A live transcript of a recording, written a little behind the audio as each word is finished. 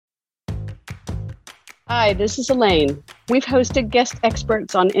Hi, this is Elaine. We've hosted guest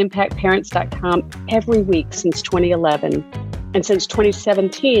experts on ImpactParents.com every week since 2011. And since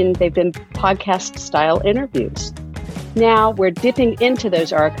 2017, they've been podcast-style interviews. Now we're dipping into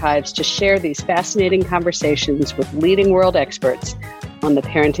those archives to share these fascinating conversations with leading world experts on the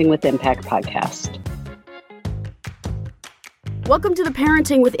Parenting with Impact podcast. Welcome to the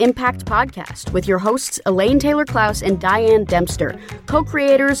Parenting with Impact podcast with your hosts Elaine Taylor-Klaus and Diane Dempster,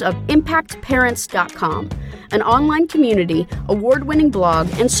 co-creators of ImpactParents.com, an online community, award-winning blog,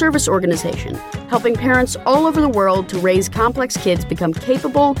 and service organization helping parents all over the world to raise complex kids become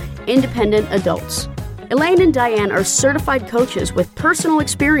capable, independent adults. Elaine and Diane are certified coaches with personal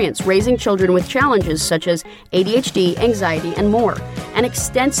experience raising children with challenges such as ADHD, anxiety, and more, and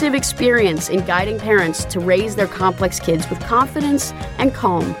extensive experience in guiding parents to raise their complex kids with confidence and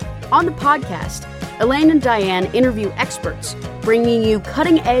calm. On the podcast, Elaine and Diane interview experts, bringing you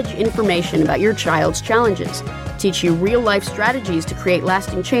cutting-edge information about your child's challenges, teach you real-life strategies to create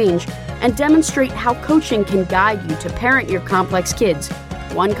lasting change, and demonstrate how coaching can guide you to parent your complex kids,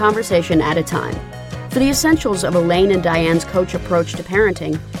 one conversation at a time. For the essentials of Elaine and Diane's coach approach to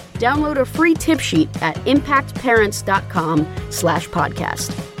parenting, download a free tip sheet at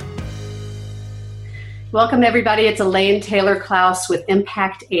impactparents.com/podcast. Welcome, everybody. It's Elaine Taylor-Klaus with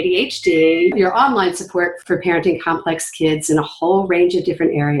Impact ADHD, your online support for parenting complex kids in a whole range of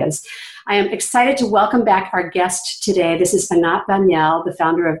different areas. I am excited to welcome back our guest today. This is Anat Baniel, the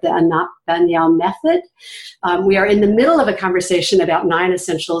founder of the Anat Baniel Method. We are in the middle of a conversation about 9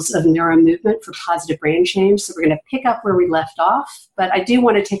 essentials of neuromovement for positive brain change, so we're going to pick up where we left off. But I do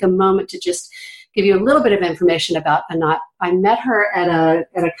want to take a moment to just give you a little bit of information about Anat. I met her at a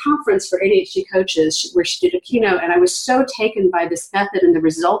conference for ADHD coaches where she did a keynote, and I was so taken by this method and the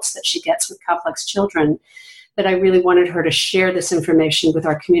results that she gets with complex children that I really wanted her to share this information with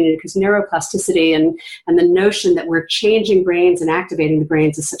our community, because neuroplasticity and the notion that we're changing brains and activating the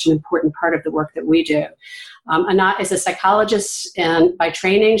brains is such an important part of the work that we do. Anat is a psychologist, and by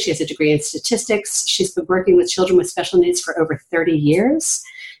training, she has a degree in statistics. She's been working with children with special needs for over 30 years.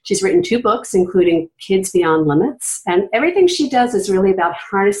 She's written 2 books, including Kids Beyond Limits, and everything she does is really about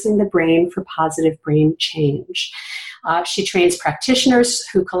harnessing the brain for positive brain change. She trains practitioners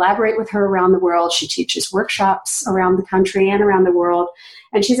who collaborate with her around the world. She teaches workshops around the country and around the world.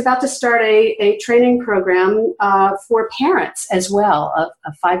 And she's about to start a training program for parents as well, a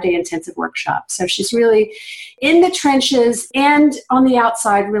 5-day intensive workshop. So she's really in the trenches and on the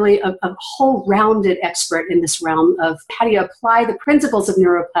outside, really a whole rounded expert in this realm of how do you apply the principles of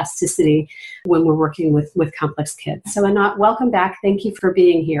neuroplasticity when we're working with complex kids. So Anat, welcome back. Thank you for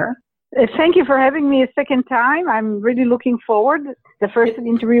being here. Thank you for having me a second time. I'm really looking forward. The first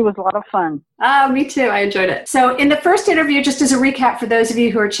interview was a lot of fun. Me too. I enjoyed it. So in the first interview, just as a recap for those of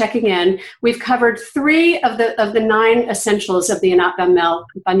you who are checking in, we've covered 3 of the 9 essentials of the Anat Baniel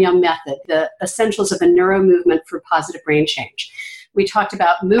Method, the essentials of a neuromovement for positive brain change. We talked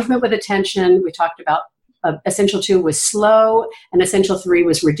about movement with attention. We talked about essential 2 was slow, and essential 3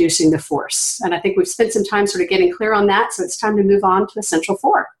 was reducing the force. And I think we've spent some time sort of getting clear on that, so it's time to move on to essential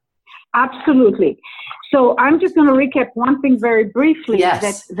 4. Absolutely. So I'm just going to recap one thing very briefly.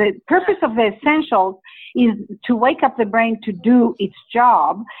 Yes. That the purpose of the essentials is to wake up the brain to do its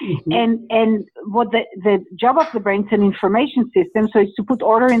job. Mm-hmm. And what the job of the brain is an information system, so it's to put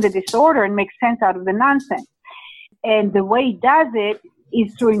order in the disorder and make sense out of the nonsense. And the way it does it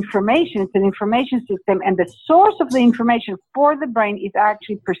is through information. It's an information system, and the source of the information for the brain is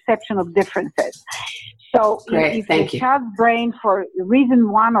actually perception of differences. So if a child's brain, for reason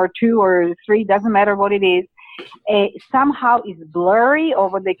 1 or 2 or 3, doesn't matter what it is, somehow is blurry, or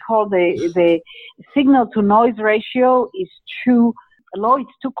what they call the signal to noise ratio is too low,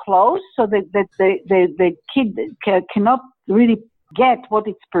 it's too close, so that the kid cannot really get what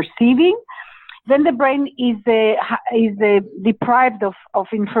it's perceiving, then the brain is deprived of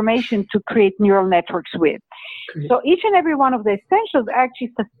information to create neural networks with. Great. So each and every one of the essentials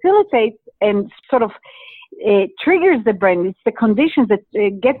actually facilitates and sort of triggers the brain. It's the conditions that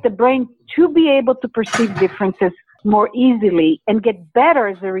get the brain to be able to perceive differences more easily and get better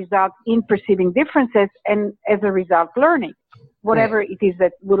as a result in perceiving differences, and as a result learning. Whatever it is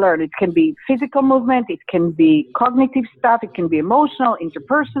that we learn. It can be physical movement, it can be cognitive stuff, it can be emotional,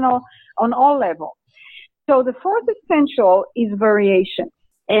 interpersonal, on all levels. So the 4th essential is variation.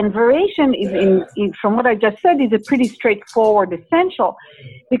 And variation is, from what I just said, is a pretty straightforward essential,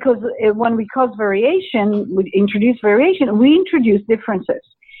 because when we introduce variation, we introduce differences.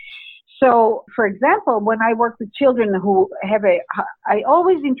 So, for example, when I work with children who I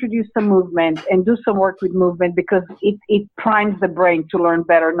always introduce some movement and do some work with movement, because it primes the brain to learn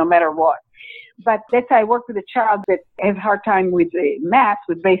better no matter what. but that's why I work with a child that has a hard time with math,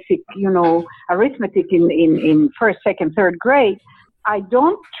 with basic, arithmetic in first, second, third grade. I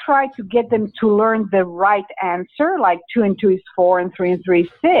don't try to get them to learn the right answer, like 2 and 2 is 4 and 3 and 3 is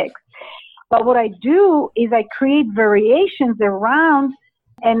 6. But what I do is I create variations around.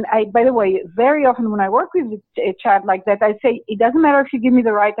 And by the way, very often when I work with a child like that, I say, it doesn't matter if you give me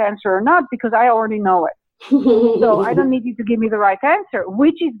the right answer or not, because I already know it. So I don't need you to give me the right answer,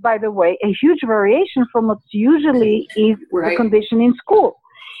 which is, by the way, a huge variation from what usually is the condition in school.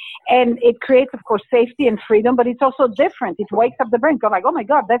 And it creates, of course, safety and freedom, but it's also different. It wakes up the brain. Go like, oh my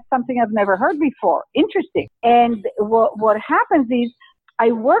God, that's something I've never heard before. Interesting. And what happens is,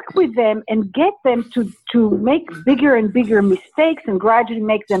 I work with them and get them to make bigger and bigger mistakes and gradually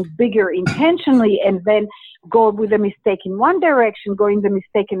make them bigger intentionally, and then go with a mistake in one direction, go in the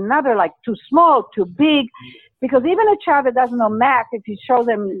mistake in another, like too small, too big. Because even a child that doesn't know math, if you show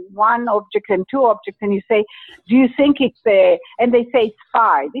them one object and two objects and you say, do you think it's and they say it's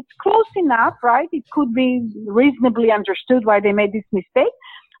 5. It's close enough, right? It could be reasonably understood why they made this mistake.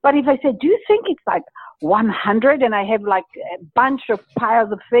 But if I say, do you think it's like 100? And I have like a bunch of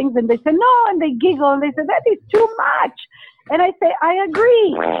piles of things, and they say, no, and they giggle, and they say, that is too much. And I say, I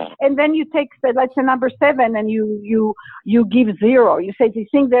agree. And then you take, let's say, number 7, and you give 0. You say, do you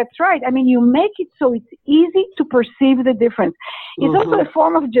think that's right? I mean, you make it so it's easy to perceive the difference. It's also a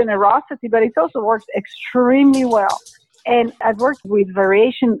form of generosity, but it also works extremely well. And I've worked with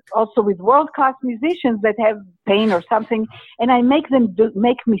variation also with world-class musicians that have pain or something, and I make them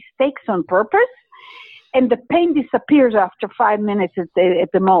make mistakes on purpose, and the pain disappears after 5 minutes at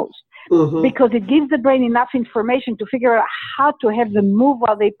the most, because it gives the brain enough information to figure out how to have them move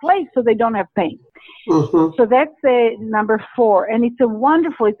while they play so they don't have pain. So that's number 4, and it's a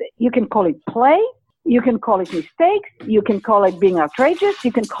wonderful, you can call it play, you can call it mistakes, you can call it being outrageous,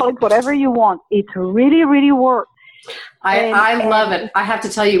 you can call it whatever you want. It really, really works. I love it. I have to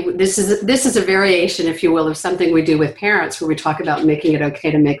tell you, this is a variation, if you will, of something we do with parents, where we talk about making it okay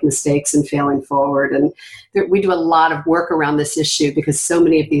to make mistakes and failing forward. And we do a lot of work around this issue because so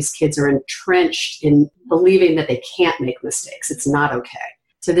many of these kids are entrenched in believing that they can't make mistakes. It's not okay.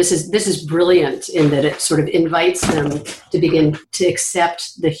 So this is brilliant in that it sort of invites them to begin to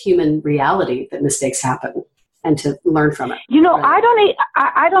accept the human reality that mistakes happen and to learn from it. Right?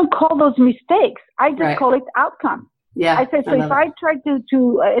 I don't call those mistakes. I just call it outcome. Yeah, I say, so if I try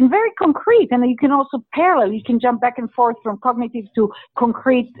to and very concrete, and you can also parallel, you can jump back and forth from cognitive to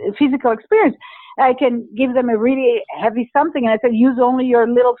concrete physical experience. I can give them a really heavy something, and I say, use only your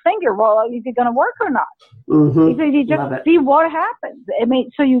little finger. Well, is it going to work or not? You just see what happens. I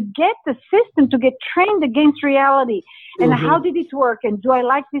mean, so you get the system to get trained against reality. And how did it work? And do I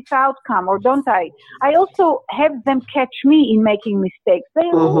like this outcome or don't I? I also have them catch me in making mistakes.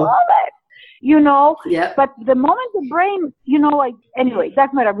 They love it. But the moment the brain, anyway, it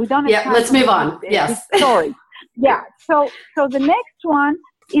doesn't matter. We don't have time. Let's move on. Yes. Story. Yeah. So the next one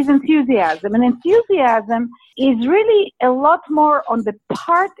is enthusiasm. And enthusiasm is really a lot more on the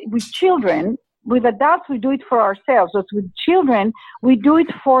part with children. With adults, we do it for ourselves. But with children, we do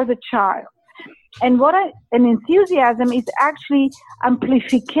it for the child. And an enthusiasm is actually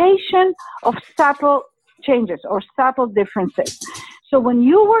amplification of subtle changes or subtle differences. So when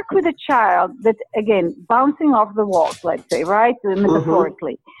you work with a child that, again, bouncing off the walls, let's say, right,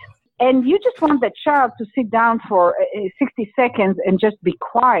 metaphorically, and you just want that child to sit down for 60 seconds and just be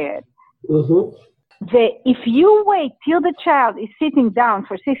quiet, if you wait till the child is sitting down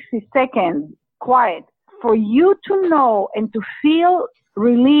for 60 seconds quiet, for you to know and to feel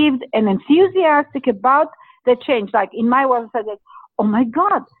relieved and enthusiastic about the change, like in my world, I said, oh my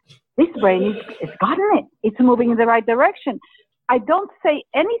God, this brain is gotten it. It's moving in the right direction. I don't say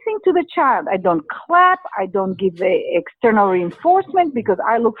anything to the child. I don't clap. I don't give the external reinforcement, because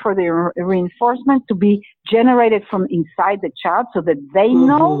I look for the reinforcement to be generated from inside the child so that they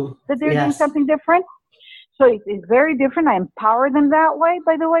know that they're doing something different. So it's very different. I empower them that way,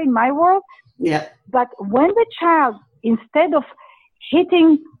 by the way, in my world. Yeah. But when the child, instead of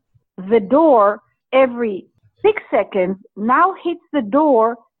hitting the door every 6 seconds, now hits the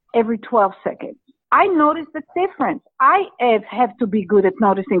door every 12 seconds. I notice the difference. I have to be good at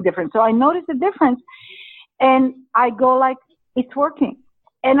noticing difference. So I notice the difference, and I go like, it's working.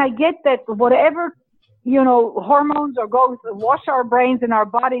 And I get that whatever, hormones or goes wash our brains and our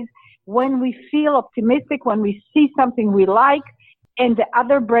bodies, when we feel optimistic, when we see something we like, and the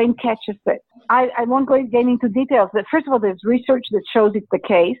other brain catches it. I won't go into details, but first of all, there's research that shows it's the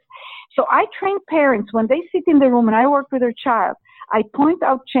case. So I train parents, when they sit in the room and I work with their child, I point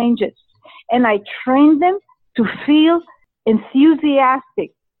out changes. And I train them to feel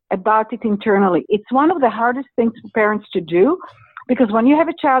enthusiastic about it internally. It's one of the hardest things for parents to do, because when you have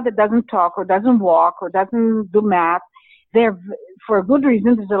a child that doesn't talk or doesn't walk or doesn't do math, for a good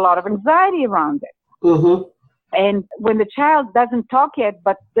reason, there's a lot of anxiety around it. Mm-hmm. And when the child doesn't talk yet,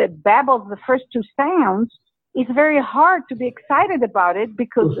 but babbles the first two sounds, it's very hard to be excited about it,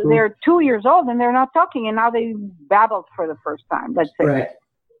 because they're 2 years old and they're not talking, and now they babbled for the first time, let's say. Right.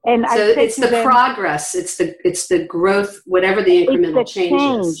 And so it's the progress, it's the growth, whatever the incremental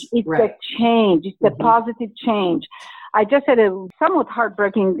change is. It's the change. It's the positive change. I just had a somewhat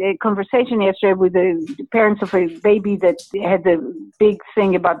heartbreaking conversation yesterday with the parents of a baby that had the big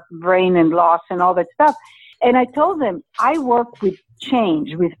thing about brain and loss and all that stuff. And I told them, I work with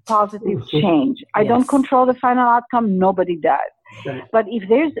change, with positive change. I don't control the final outcome. Nobody does. Right. But if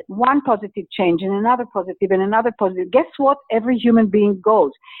there's one positive change and another positive and another positive, guess what? Every human being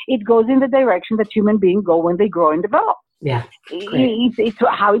goes. It goes in the direction that human beings go when they grow and develop. Yeah, it's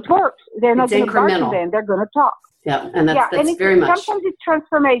how it works. They're not going to bark at them. They're going to talk. Yeah, and that's very much. Sometimes it's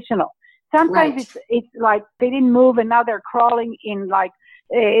transformational. Sometimes it's like they didn't move and now they're crawling in like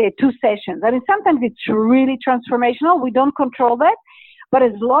 2 sessions. I mean, sometimes it's really transformational. We don't control that. But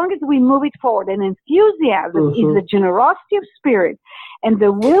as long as we move it forward, and enthusiasm is the generosity of spirit and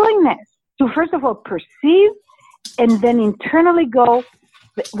the willingness to, first of all, perceive and then internally go,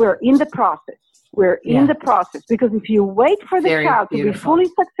 we're in the process. We're in the process. Because if you wait for the child to be fully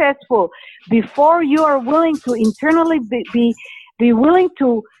successful before you are willing to internally be willing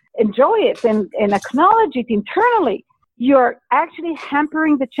to enjoy it and acknowledge it internally, you're actually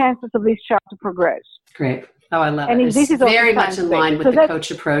hampering the chances of this child to progress. Great. Oh, I love it. This is very much in line with the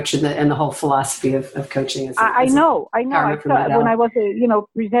coach approach and the whole philosophy of coaching. I know. When I was,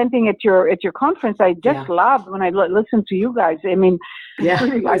 presenting at your conference, I just loved when I listened to you guys. I mean,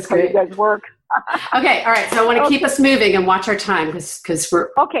 really like how you guys work. Okay, all right. So I want to keep us moving and watch our time because we're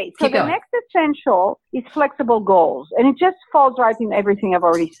okay. So the next essential is flexible goals, and it just falls right in everything I've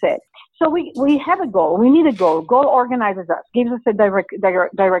already said. So we have a goal. We need a goal. Goal organizes us, gives us a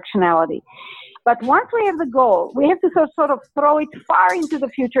directionality. But once we have the goal, we have to sort of throw it far into the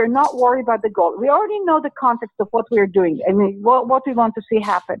future and not worry about the goal. We already know the context of what we're doing and what we want to see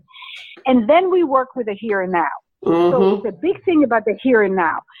happen. And then we work with the here and now. So it's a big thing about the here and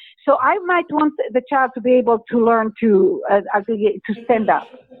now. So I might want the child to be able to learn to stand up.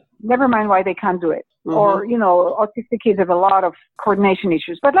 Never mind why they can't do it. Or, autistic kids have a lot of coordination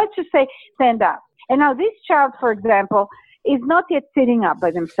issues. But let's just say stand up. And now this child, for example, is not yet sitting up by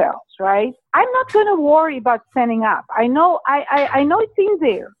themselves, right? I'm not going to worry about standing up. I know it's in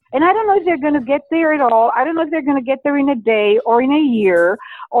there. And I don't know if they're going to get there at all. I don't know if they're going to get there in a day or in a year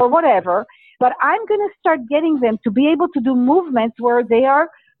or whatever. But I'm going to start getting them to be able to do movements where they are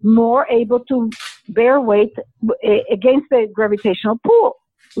more able to bear weight against the gravitational pull.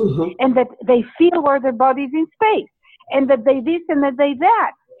 And that they feel where their body is in space. And that they this and that they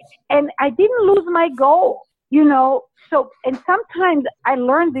that. And I didn't lose my goal. So, and sometimes I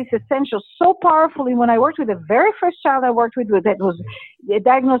learned this essential so powerfully when I worked with the very first child I worked with that was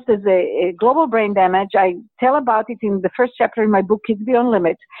diagnosed as a global brain damage. I tell about it in the first chapter in my book, Kids Beyond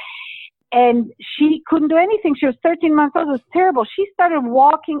Limits. And she couldn't do anything. She was 13 months old. It was terrible. She started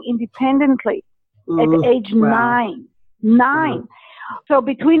walking independently at age 9. So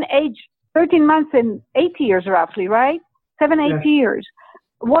between age 13 months and 8 years roughly, right? 7-8 years.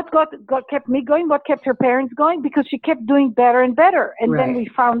 What kept me going? What kept her parents going? Because she kept doing better and better. And then we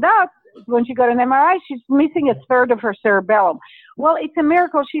found out when she got an MRI, she's missing a third of her cerebellum. Well, it's a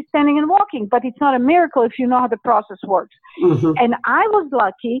miracle she's standing and walking, but it's not a miracle if you know how the process works. And I was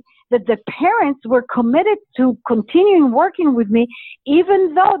lucky that the parents were committed to continuing working with me,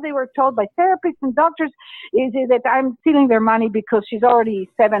 even though they were told by therapists and doctors that I'm stealing their money because she's already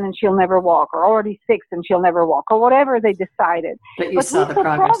 7 and she'll never walk, or already 6 and she'll never walk, or whatever they decided. But you saw the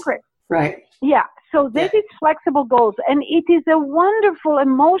progress. Right. Yeah. So this is flexible goals, and it is a wonderful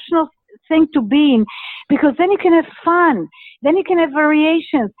emotional thing to be in, because then you can have fun, then you can have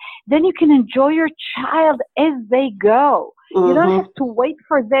variations, then you can enjoy your child as they go. You don't have to wait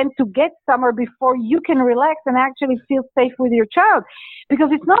for them to get somewhere before you can relax and actually feel safe with your child, because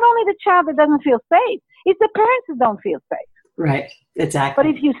it's not only the child that doesn't feel safe, it's the parents that don't feel safe. Right, exactly.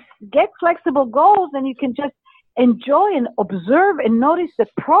 But if you get flexible goals and you can just enjoy and observe and notice the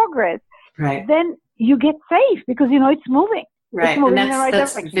progress, then you get safe because it's moving. Right, and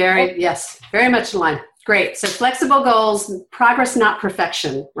that's very much in line. Great. So flexible goals, progress, not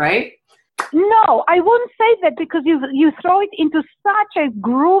perfection, right? No, I wouldn't say that, because you throw it into such a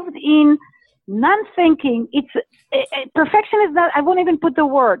grooved in non-thinking. Perfection is not, I won't even put the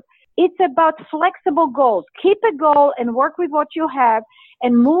word. It's about flexible goals. Keep a goal and work with what you have,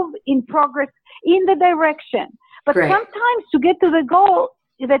 and move in progress in the direction. But Great. sometimes to get to the goal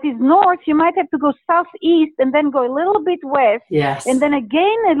that is north, you might have to go southeast and then go a little bit west. Yes. And then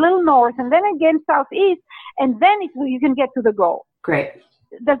again a little north and then again southeast, and then you can get to the goal. Great.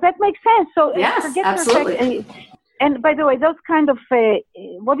 Does that make sense? So Yes, absolutely. And by the way, those kind of,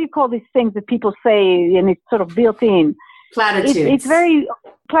 what do you call these things that people say and it's sort of built in? Platitudes. It's very,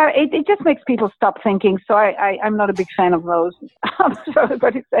 it just makes people stop thinking. So I'm not a big fan of those. I'm sorry,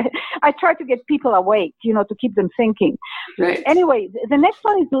 but I try to get people awake, to keep them thinking. Right. Anyway, the next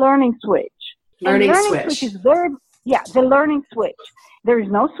one is learning switch. Learning switch is the learning switch. There is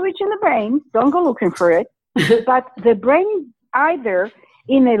no switch in the brain. Don't go looking for it. But the brain is either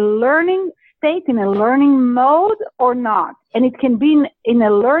in a learning state, in a learning mode or not. And it can be in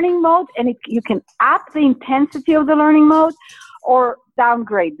a learning mode, and you can up the intensity of the learning mode or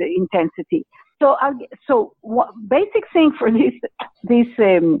downgrade the intensity. So basic thing for this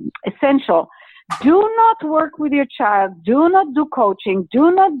essential, do not work with your child, do not do coaching,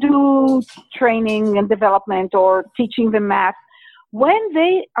 do not do training and development or teaching them math when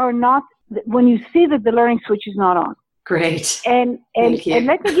you see that the learning switch is not on. Great. And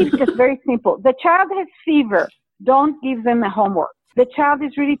let me give you just very simple. The child has fever. Don't give them a homework. The child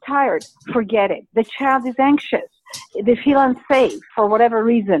is really tired. Forget it. The child is anxious. They feel unsafe for whatever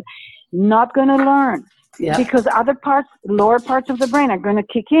reason. Not going to learn because other parts, lower parts of the brain are going to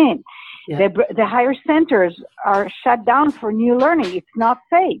kick in. Yep. The higher centers are shut down for new learning. It's not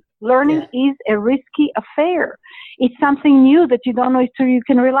safe. Learning is a risky affair. It's something new that you don't know if you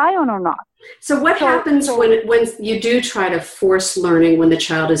can rely on or not. So what happens when you do try to force learning when the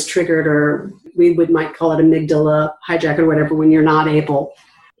child is triggered, or we might call it amygdala hijack or whatever, when you're not able,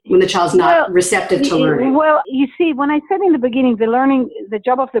 when the child's not receptive to learning? Well, you see, when I said in the beginning, the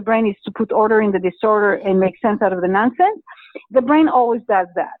job of the brain is to put order in the disorder and make sense out of the nonsense, the brain always does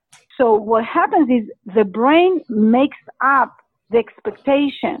that. So what happens is the brain makes up the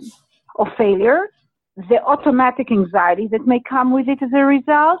expectation of failure, the automatic anxiety that may come with it as a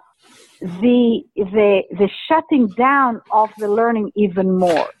result, the shutting down of the learning even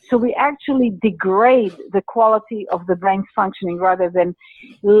more. So we actually degrade the quality of the brain's functioning rather than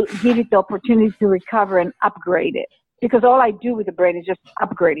give it the opportunity to recover and upgrade it. Because all I do with the brain is just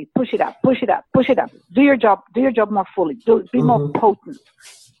upgrade it, push it up, push it up, push it up. Do your job more fully. Be more potent.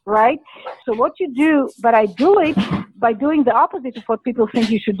 Right? So what you do, but I do it by doing the opposite of what people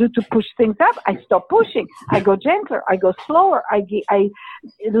think you should do to push things up. I stop pushing. I go gentler. I go slower.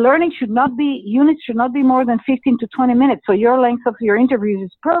 Learning units should not be more than 15 to 20 minutes. So your length of your interviews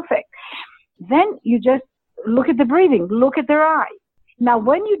is perfect. Then you just look at the breathing, look at their eye. Now,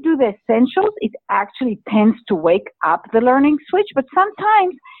 when you do the essentials, it actually tends to wake up the learning switch. But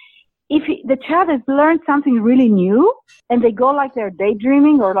sometimes if the child has learned something really new and they go like they're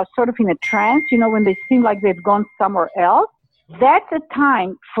daydreaming or like sort of in a trance, when they seem like they've gone somewhere else, that's a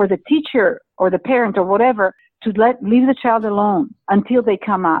time for the teacher or the parent or whatever to leave the child alone until they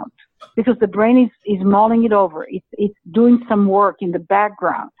come out. Because the brain is mulling it over. It's doing some work in the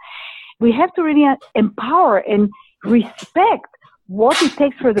background. We have to really empower and respect what it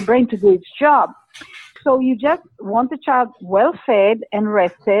takes for the brain to do its job. So you just want the child well fed and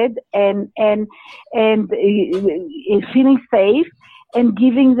rested and feeling safe and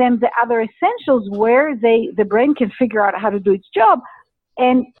giving them the other essentials where the brain can figure out how to do its job.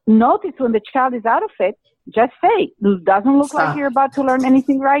 And notice when the child is out of it, just say, it doesn't look like you're about to learn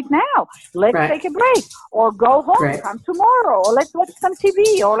anything right now. Let's take a break or go home, come tomorrow, or let's watch some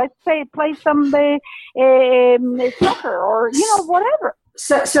TV, or let's play some soccer or, whatever.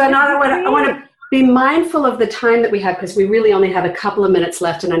 So Anat, I want to be mindful of the time that we have, because we really only have a couple of minutes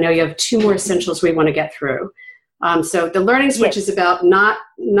left, and I know you have 2 more essentials we want to get through. So the learning switch is about not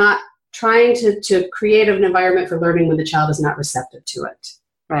trying to create an environment for learning when the child is not receptive to it,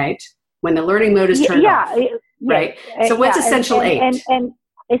 right? When the learning mode is turned off, right? So what's essential 8? And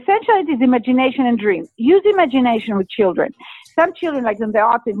essential 8 is imagination and dream. Use imagination with children. Some children, like in the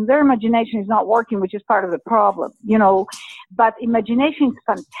autism, their imagination is not working, which is part of the problem, but imagination is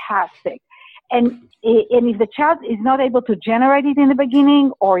fantastic. And if the child is not able to generate it in the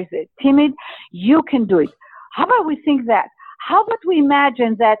beginning or is timid, you can do it. How about we think that? How about we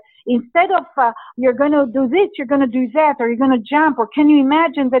imagine that instead of you're going to do this, you're going to do that, or you're going to jump, or can you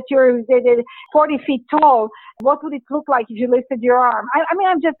imagine that you're 40 feet tall? What would it look like if you lifted your arm?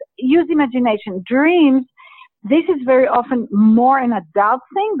 I'm just use imagination. Dreams. This is very often more an adult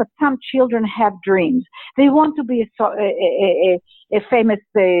thing, but some children have dreams. They want to be a famous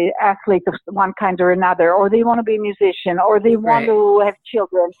athlete of one kind or another, or they want to be a musician, or they want to have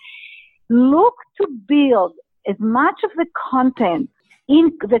children. Look to build as much of the content in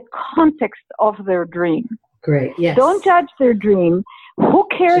the context of their dream. Great, yes. Don't judge their dream. Who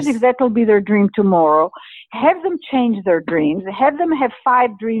cares if that will be their dream tomorrow? Have them change their dreams. Have them have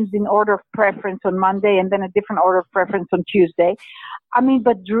 5 dreams in order of preference on Monday and then a different order of preference on Tuesday.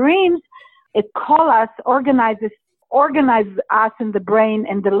 But dreams, it organize us in the brain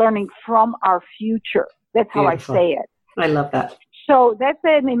and the learning from our future. That's how Beautiful. I say it. I love that. So that's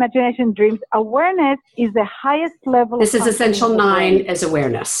an imagination dreams. Awareness is the highest level. This is Essential 9 as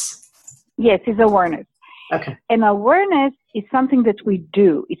awareness. Yes, it's awareness. Okay. And awareness is something that we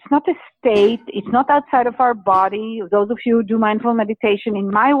do. It's not a state. It's not outside of our body. Those of you who do mindful meditation,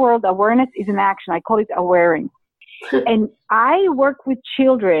 in my world, awareness is an action. I call it awareing. And I work with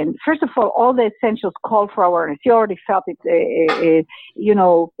children. First of all the essentials call for awareness. You already felt it,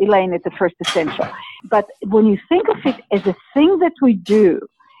 Elaine, at the first essential. But when you think of it as a thing that we do,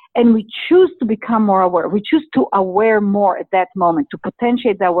 and we choose to become more aware, we choose to aware more at that moment, to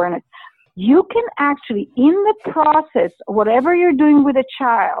potentiate the awareness, you can actually, in the process, whatever you're doing with a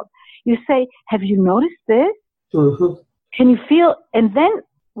child, you say, have you noticed this? Mm-hmm. Can you feel? And then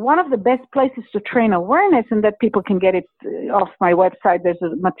one of the best places to train awareness, and that people can get it off my website, there's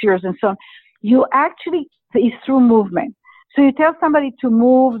materials and so on, is through movement. So you tell somebody to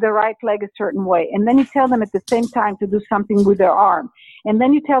move the right leg a certain way, and then you tell them at the same time to do something with their arm. And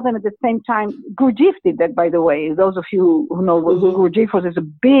then you tell them at the same time, Gurdjieff did that, by the way. Those of you who know what Gurdjieff was, is a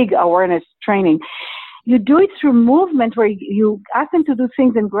big awareness training. You do it through movement where you ask them to do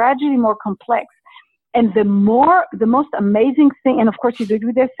things and gradually more complex. And the most amazing thing, and of course you do it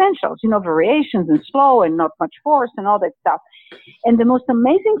with the essentials, variations and slow and not much force and all that stuff. And the most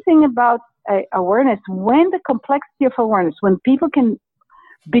amazing thing about awareness, when the complexity of awareness, when people can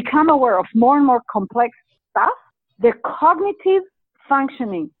become aware of more and more complex stuff, their cognitive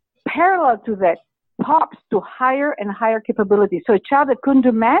functioning parallel to that pops to higher and higher capabilities. So a child that couldn't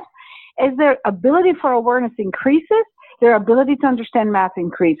do math, as their ability for awareness increases, their ability to understand math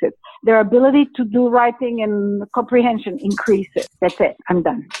increases. Their ability to do writing and comprehension increases. That's it. I'm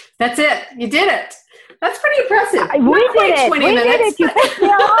done. That's it. You did it. That's pretty impressive. We did it. You picked me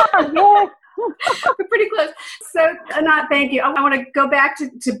up. Yes. We're pretty close. So, Anat, thank you. I want to go back to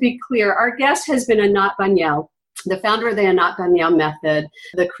be clear. Our guest has been Anat Baniel, the founder of the Anat Baniel Method,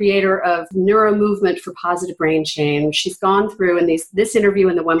 the creator of Neuromovement for Positive Brain Change. She's gone through in this interview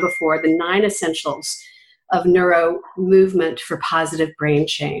and the one before, the 9 essentials of neuro movement for positive brain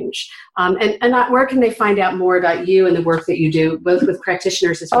change. And where can they find out more about you and the work that you do, both with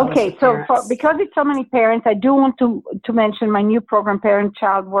practitioners as well as with parents? So because it's so many parents, I do want to mention my new program,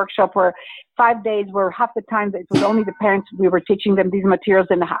 Parent-Child Workshop, where 5 days where half the time it was only the parents, we were teaching them these materials,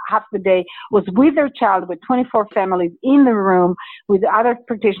 and half the day was with their child, with 24 families in the room with other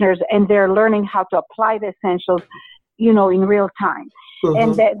practitioners, and they're learning how to apply the essentials, in real time.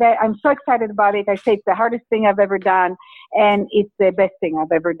 Mm-hmm. And I'm so excited about it. I say it's the hardest thing I've ever done, and it's the best thing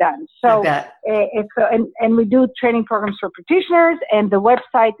I've ever done. So, and we do training programs for practitioners, and the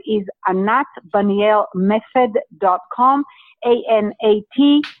website is anatbanielmethod.com,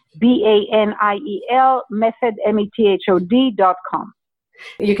 ANATBANIEL method, METHOD.com.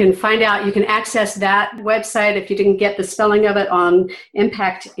 You can find out, you can access that website if you didn't get the spelling of it on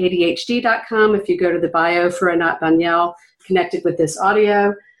impactadhd.com. If you go to the bio for Anat Baniel, connected with this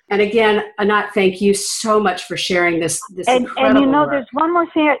audio. And again, Anat, thank you so much for sharing this incredible work. There's one more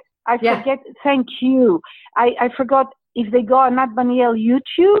thing I forget. Thank you. I forgot. If they go on Anat Baniel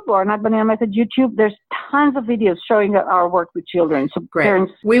YouTube or Anat Baniel Method YouTube, there's tons of videos showing our work with children. So great.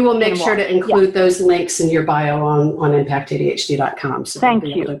 Parents, we will make sure to include those links in your bio on impactadhd.com. So thank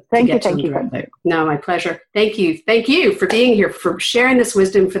you. Thank you. No, my pleasure. Thank you. Thank you for being here, for sharing this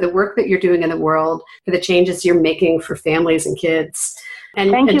wisdom, for the work that you're doing in the world, for the changes you're making for families and kids.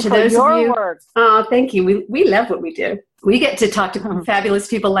 And thank you to for those your of you, work. Thank you. We love what we do. We get to talk to fabulous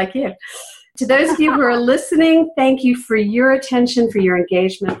people like you. To those of you who are listening, thank you for your attention, for your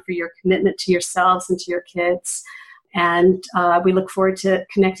engagement, for your commitment to yourselves and to your kids. And we look forward to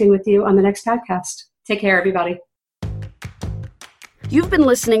connecting with you on the next podcast. Take care, everybody. You've been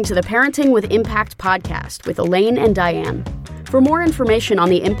listening to the Parenting with Impact podcast with Elaine and Diane. For more information on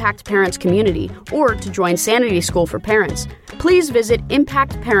the Impact Parents community or to join Sanity School for Parents, please visit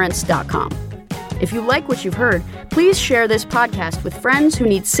impactparents.com. If you like what you've heard, please share this podcast with friends who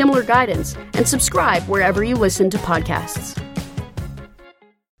need similar guidance and subscribe wherever you listen to podcasts.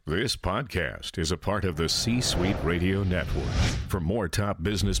 This podcast is a part of the C-Suite Radio Network. For more top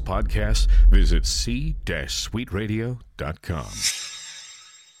business podcasts, visit c-suiteradio.com.